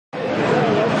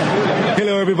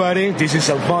Hello, everybody. This is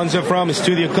Alfonso from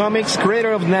Studio Comics,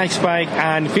 creator of Night Spike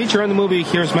and feature on the movie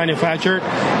Heroes Manufactured.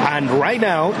 And right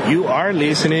now, you are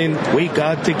listening We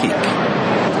Got to Geek.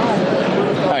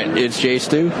 Hi, it's Jay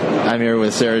Stu. I'm here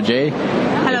with Sarah J.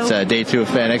 Hello. It's day 2 of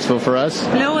Fan Expo for us.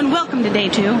 Hello and welcome to day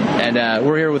 2. And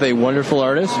we're here with a wonderful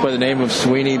artist by the name of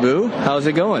Sweeney Boo. How's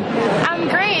it going? I'm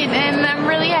great, and I'm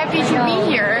really happy to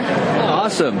be here.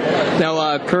 Awesome.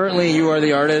 Now, currently you are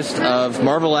the artist of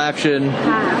Marvel Action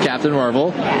Captain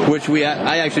Marvel, which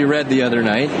I actually read the other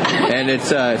night, and it's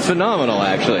phenomenal,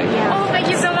 actually. Oh, thank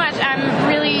you so much. I'm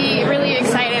really, really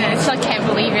excited, and I still can't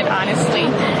believe it, honestly.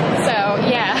 So,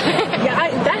 yeah.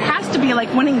 That has to be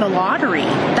like winning the lottery.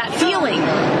 That feeling,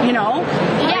 you know?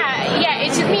 Yeah,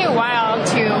 it took me a while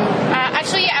to...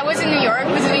 actually, I was in New York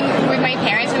visiting with my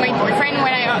parents and my boyfriend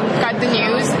when I got the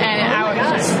news, and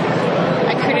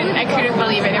I couldn't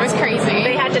believe it. It was crazy.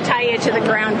 They had to tie you to the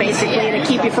ground, basically, to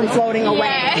keep you from floating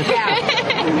away.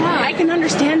 Yeah. I can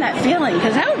understand that feeling,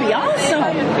 because that would be awesome.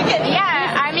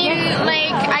 Yeah, I mean,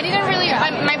 like, I didn't really...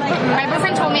 My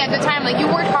boyfriend told me at the time, like, you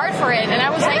worked hard for it, and I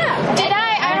was like, did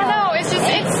I? I don't know. It's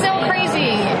so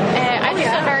crazy. I just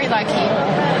feel very lucky.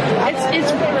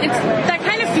 It's that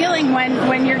kind of feeling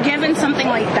when you're given something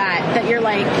like that you're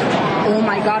like, oh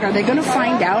my God, are they going to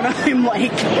find out I'm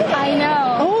like... I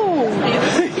know.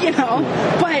 You know,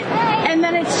 and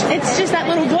then it's just that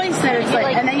little voice that it's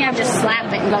like, and then you have to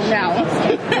slap it and go, no.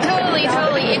 Totally.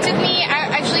 It took me,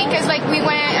 actually, because like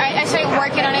I started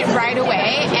working on it right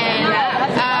away,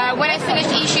 and when I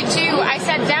finished issue 2, I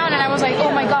sat down and I was like,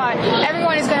 oh my God,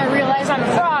 everyone is going to realize I'm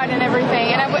a fraud and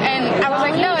everything, and I was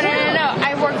like, no,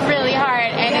 I worked really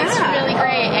hard, and it's really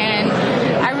great, and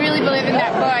I really believe in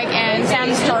that book, and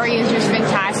Sam's story is just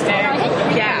fantastic.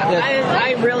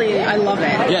 I love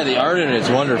it. Yeah, the art in it's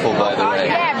wonderful, by the way.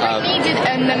 Yeah, Brittany did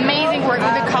an amazing work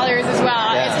with the colors as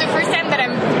well. Yeah. It's the first time that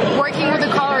I'm working with the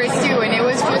colors too, and it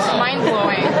was just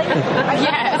mind-blowing.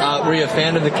 Yes. Were you a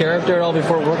fan of the character at all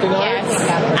before working on it?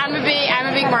 Yes. I'm a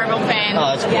big Marvel fan.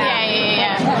 Oh, that's cool.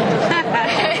 Yeah.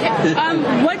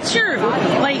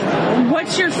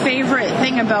 What's your favorite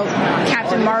thing about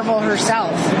Captain Marvel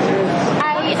herself?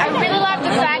 I really love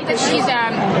the fact that she's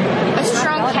a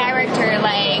strong character.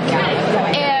 Like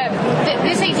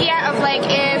this idea of like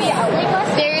if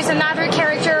there is another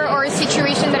character or a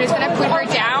situation that is going to put her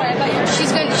down,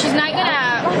 she's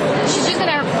just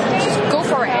gonna go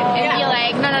for it and be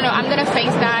like, no, I'm gonna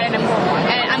face that and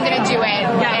I'm gonna do it.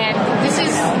 And this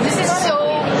is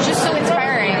so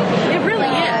inspiring. It really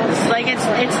is. Like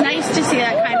it's nice to see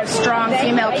that kind of strong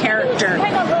female character.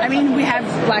 I mean, we have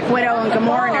Black Widow and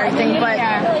Gamora and everything, but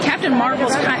Captain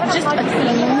Marvel's just a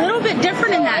little bit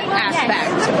different in that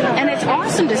aspect, and it's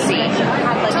awesome to see.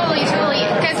 Totally.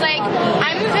 Because like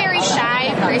I'm a very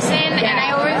shy person, and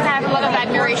I always have a lot of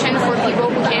admiration for people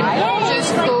who can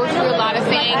just go through a lot of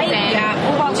things and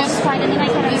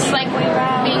just like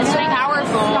being so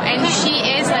powerful. And she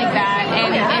is like that,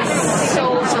 and it's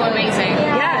so amazing.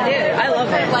 Yeah, it is. I love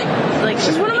it. Like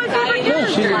she's one of my favorite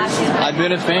characters. I've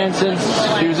been a fan since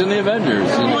she was in the Avengers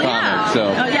in the comics. So.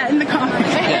 Oh yeah, in the comics.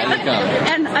 Yeah, in the comics.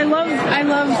 And I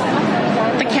love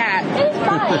the cat.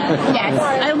 Yes.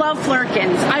 I love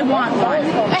Flurkins. I want one.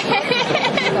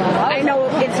 I know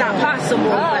it's not possible,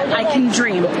 but I can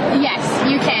dream. Yes,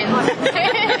 you can.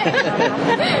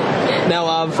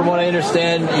 Now, from what I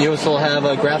understand, you still have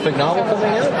a graphic novel coming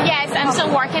out? Yes, I'm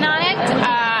still working on it.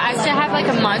 I still have like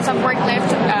a month of work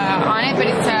left on it, but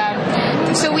it's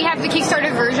so we have the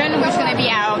Kickstarter version, which is going to be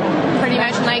out pretty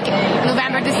much like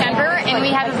November, December, and we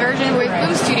have a version with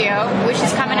Boom Studio, which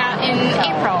is coming out in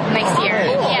April next year.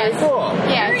 Yes. Cool.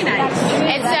 Yes. Very nice.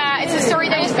 It's a story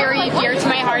that is very dear to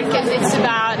my heart because it's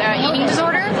about eating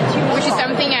disorder, which is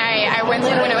something I went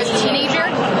through when I was a teenager.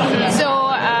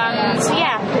 So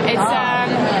yeah,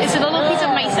 it's a little piece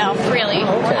of myself, really.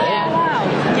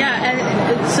 Yeah, and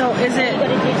so is it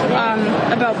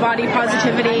about body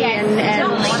positivity and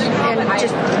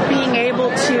just being able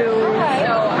to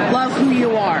love who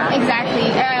you are? Exactly.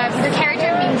 The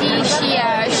character Mindy,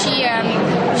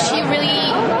 she really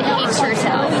hates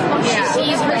herself. She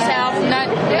sees herself not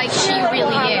like she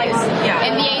really is.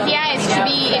 And the idea is to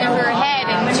be in her head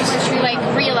and just to like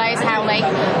realize how like,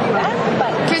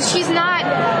 because she's not,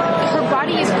 her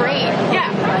body is great.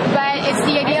 Yeah. But it's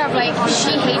the idea of like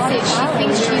she hates it. She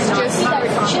thinks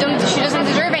she doesn't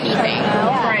deserve anything.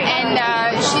 Right. And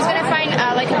she's gonna find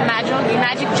like a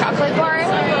magic chocolate bar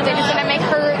that is gonna make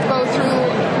her go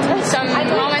through some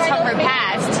moments from her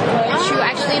past to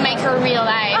actually make her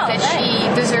realize that she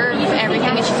deserves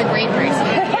everything and she's a great person.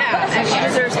 Yeah, and she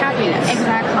deserves happiness.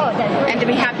 Exactly. And to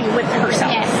be happy with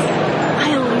herself. Yes.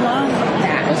 I love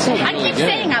that. That sounds I really keep good.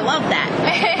 saying I I love that.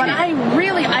 But I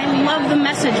love the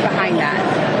message behind that.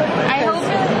 I hope.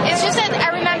 It's just that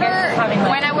I remember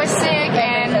when I was sick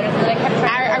and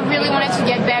I really wanted to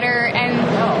get better, and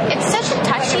it's such a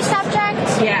touchy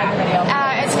subject. Yeah.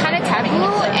 It's kind of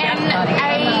taboo, and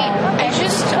I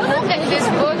just hope that this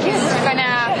book is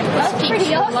gonna speak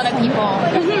to a lot of people.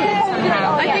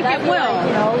 Somehow. I think it will.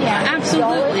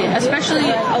 Absolutely. Especially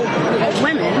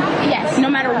women. Yes. No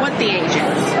matter what the age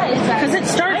is. Because it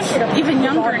starts even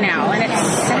younger now, and it's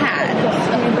sad.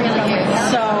 It really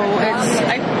is. So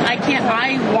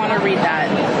I want to read that.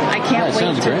 I can't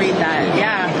wait to read that.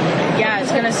 Yeah,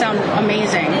 it's going to sound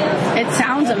amazing. It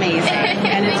sounds amazing,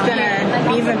 and it's going to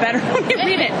be even better when you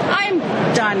read it. I'm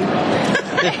done.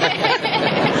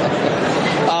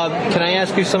 Can I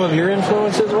ask you some of your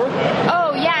influences, Roy?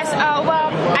 Oh, yes.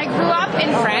 Well, I grew up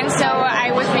in France, so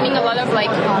I was reading a lot of,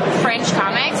 French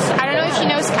comics. I don't know if you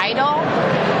know Skydal,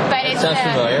 but it's... Sounds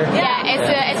familiar. Yeah, it's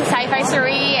a sci-fi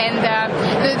story, and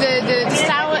the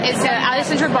style is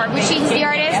Alessandro Barbucci, he's the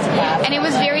artist, and it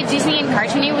was very Disney and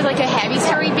cartoony with, a heavy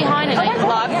story behind, and I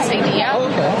loved this idea. Oh,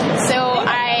 okay. So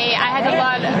I had a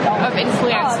lot of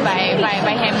influence by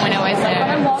him when I was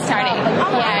starting.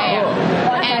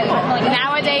 Yeah. And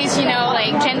nowadays,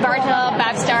 Jen Bartel,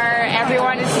 Babstar,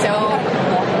 everyone is so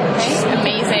just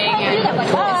amazing and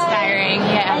inspiring.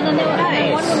 Yeah.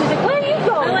 Nice. I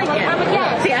like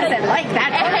it. See, I said like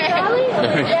that.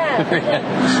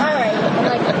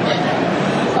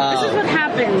 This is what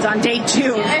happens on day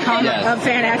 2 of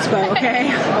Fan Expo, okay?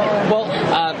 Well,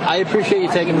 I appreciate you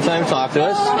taking the time to talk to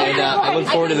us, and I look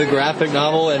forward to the graphic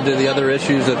novel and to the other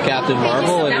issues of Captain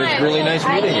Marvel, and it was really nice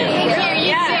meeting you. Thank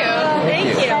you.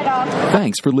 Thank you.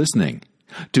 Thanks for listening.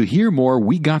 To hear more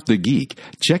We Got the Geek,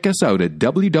 check us out at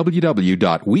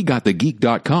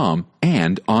www.wegotthegeek.com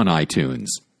and on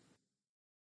iTunes.